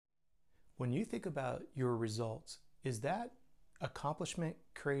When you think about your results, is that accomplishment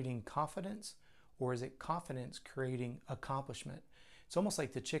creating confidence, or is it confidence creating accomplishment? It's almost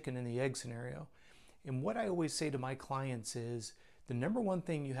like the chicken and the egg scenario. And what I always say to my clients is the number one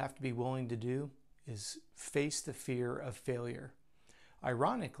thing you have to be willing to do is face the fear of failure.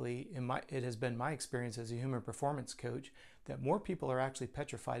 Ironically, it has been my experience as a human performance coach that more people are actually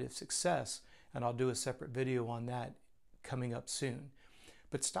petrified of success, and I'll do a separate video on that coming up soon.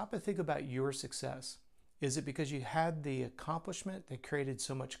 But stop and think about your success. Is it because you had the accomplishment that created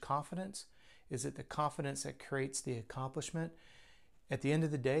so much confidence? Is it the confidence that creates the accomplishment? At the end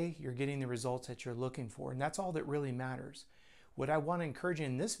of the day, you're getting the results that you're looking for, and that's all that really matters. What I want to encourage you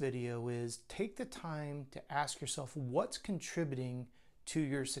in this video is take the time to ask yourself what's contributing to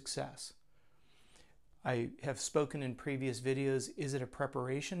your success. I have spoken in previous videos, is it a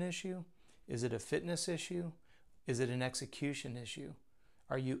preparation issue? Is it a fitness issue? Is it an execution issue?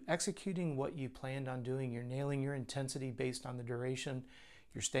 Are you executing what you planned on doing? You're nailing your intensity based on the duration.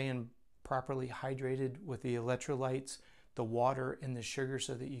 You're staying properly hydrated with the electrolytes, the water, and the sugar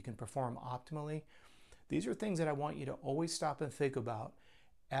so that you can perform optimally. These are things that I want you to always stop and think about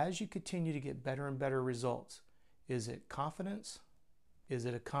as you continue to get better and better results. Is it confidence? Is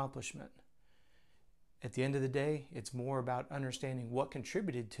it accomplishment? At the end of the day, it's more about understanding what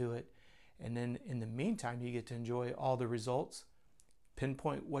contributed to it. And then in the meantime, you get to enjoy all the results,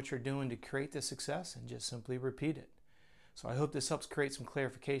 pinpoint what you're doing to create the success, and just simply repeat it. So I hope this helps create some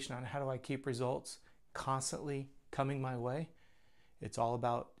clarification on how do I keep results constantly coming my way. It's all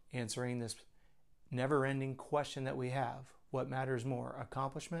about answering this never-ending question that we have. What matters more,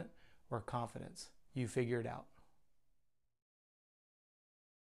 accomplishment or confidence? You figure it out.